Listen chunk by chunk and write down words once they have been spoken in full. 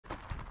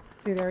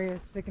See, there he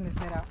is, sticking his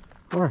head out.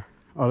 Where?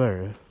 Oh,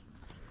 there he is.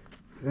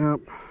 Yep.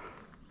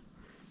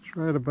 It's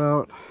right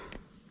about,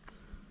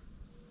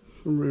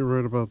 somebody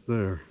right about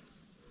there.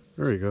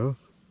 There he goes.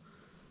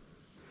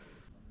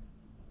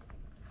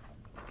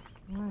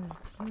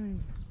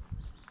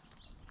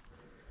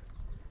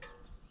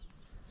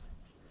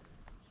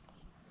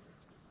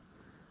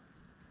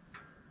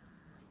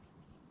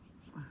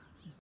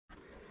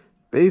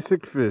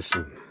 Basic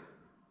fishing.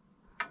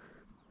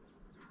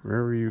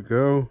 Wherever you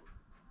go,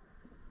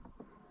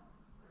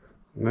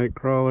 night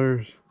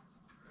crawlers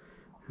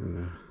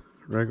and a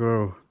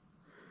regular,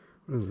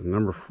 what is it,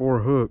 number 4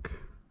 hook.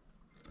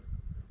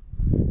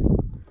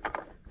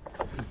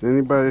 It's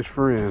anybody's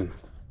friend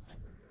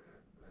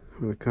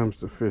when it comes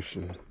to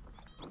fishing.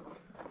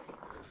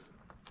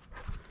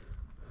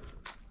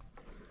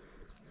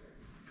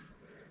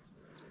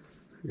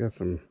 Got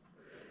some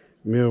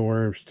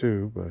mealworms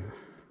too, but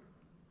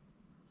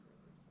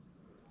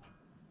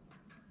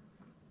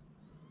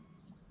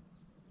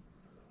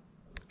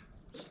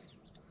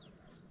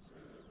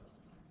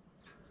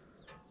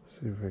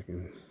see if I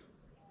can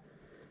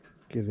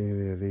get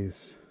any of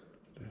these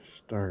to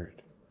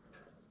start.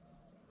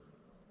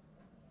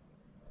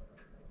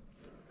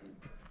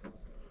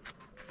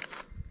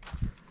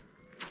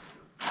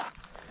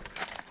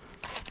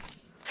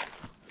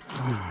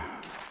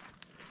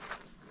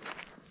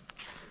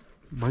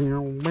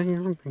 Bam,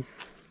 bam.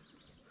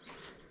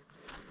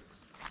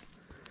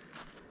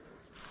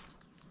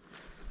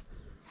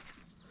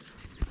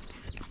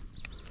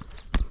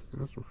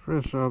 Got some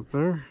fish out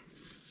there.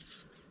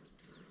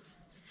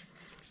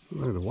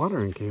 Look, the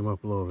watering came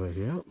up a little bit.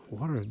 Yep,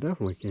 water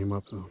definitely came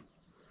up though.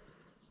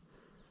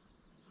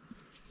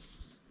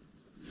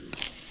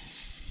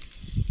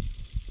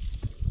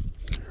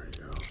 There we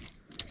go.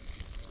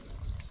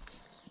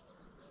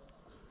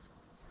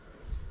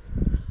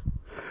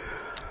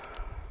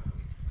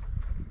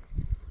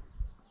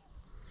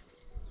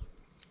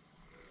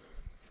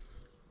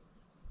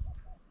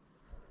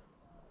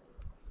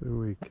 See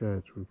what we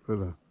catch. We put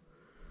a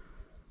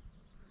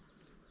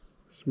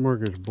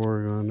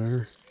smorgasbord on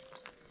there.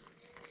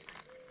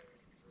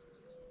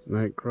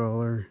 Night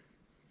crawler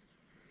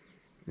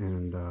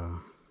and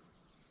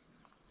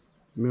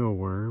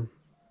mealworm.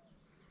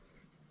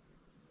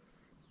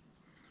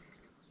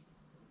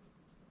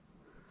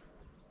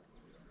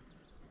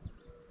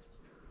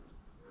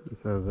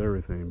 This has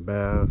everything: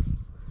 bass,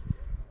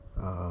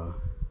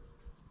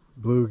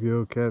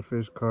 bluegill,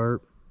 catfish,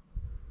 carp,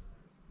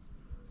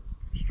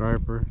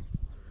 striper.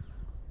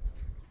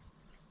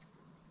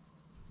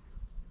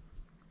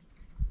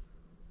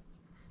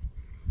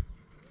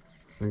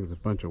 I think there's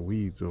a bunch of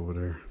weeds over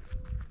there.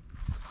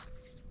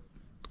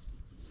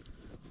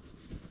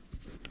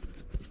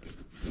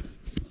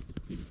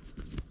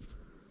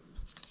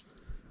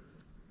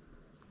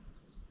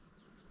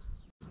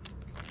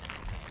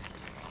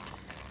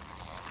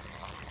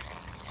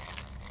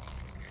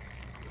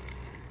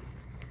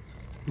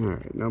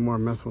 Alright, no more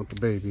messing with the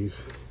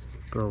babies.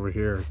 Let's go over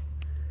here.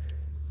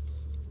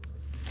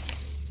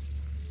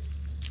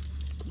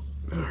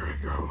 There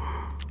we go.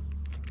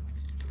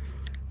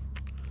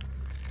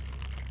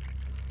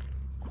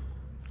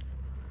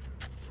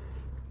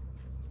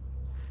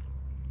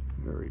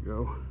 There we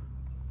go.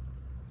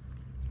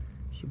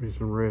 Should be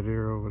some red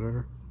here over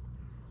there.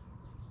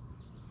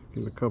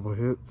 Getting a couple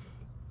hits.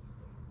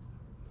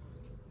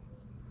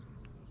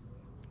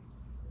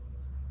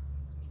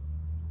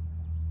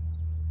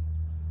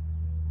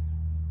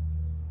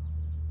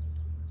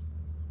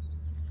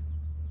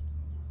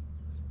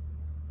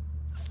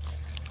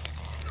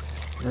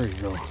 There you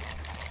go.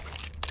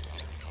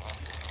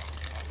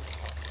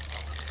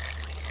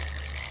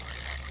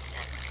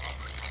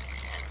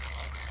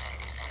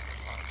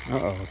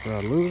 Uh-oh, did I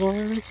lose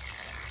already?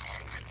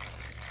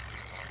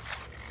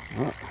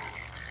 Oh,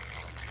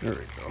 there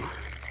we go.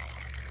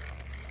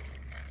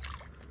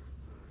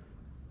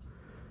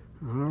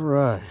 All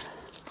right.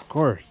 Of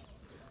course,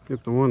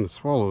 get the one that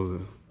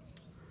swallows it.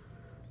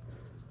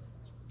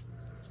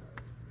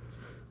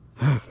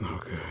 That's no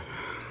good.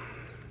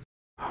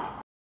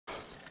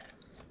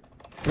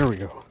 There we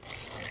go.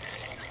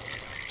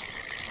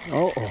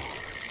 Uh-oh.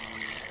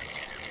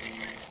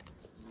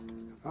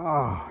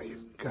 Oh, you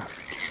got it.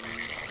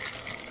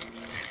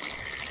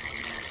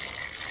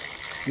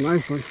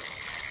 Nice one.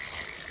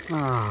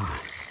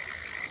 Ah.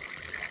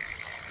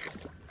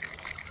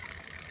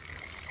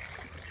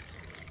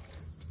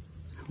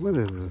 What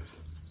is this?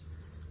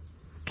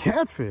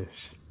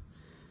 Catfish.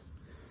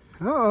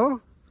 Uh-oh.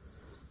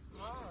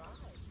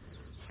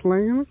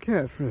 Slinging a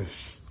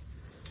catfish.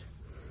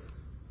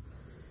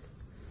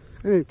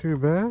 Ain't too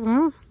bad,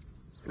 huh?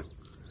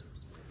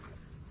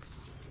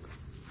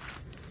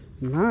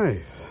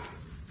 Nice.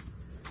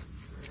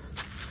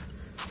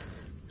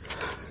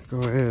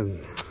 Go ahead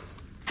and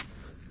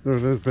throw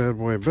this bad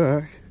boy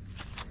back.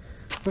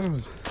 That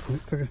was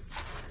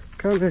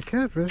caught that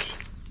catfish.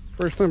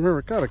 First time I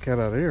ever caught a cat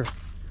out of here.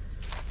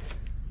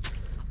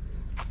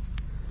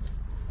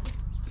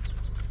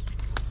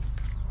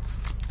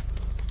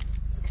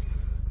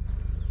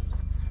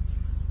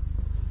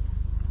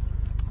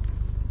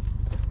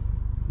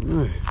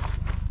 Nice.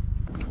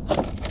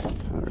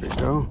 There we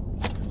go.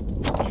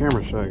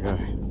 Camera shy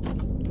guy.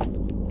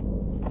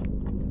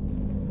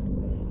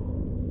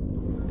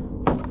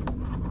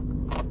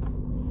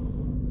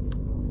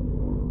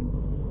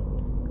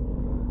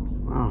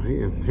 Wow,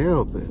 he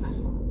inhaled it.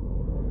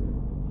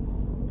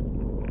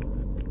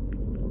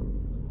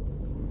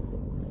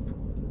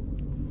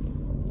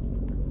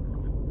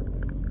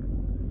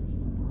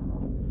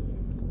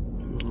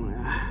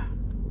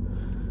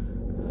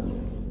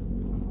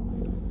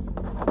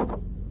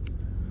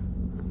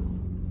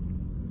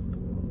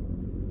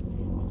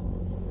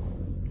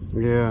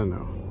 Yeah, I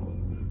know.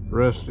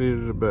 Rusty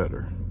the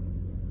better.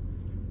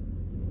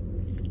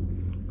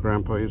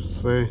 Grandpa used to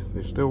say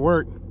they still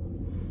work.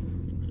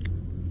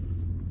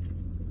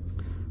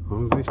 As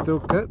long as they still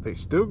cut, they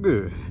still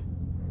good.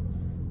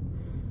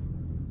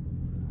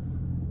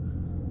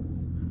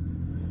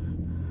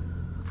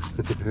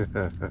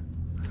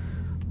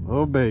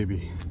 Oh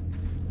baby.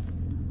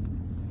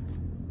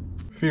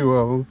 A few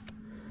of them.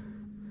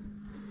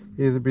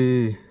 Either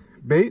be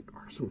bait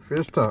or some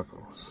fish tacos.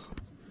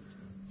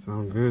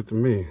 Sound good to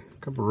me.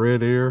 A couple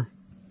red ear.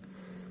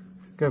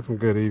 Got some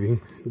good eating.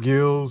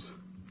 Gills.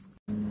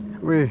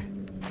 We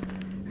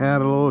had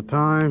a little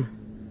time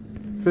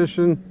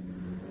fishing.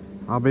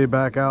 I'll be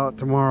back out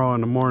tomorrow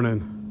in the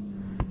morning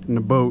in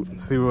the boat and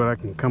see what I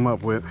can come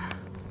up with.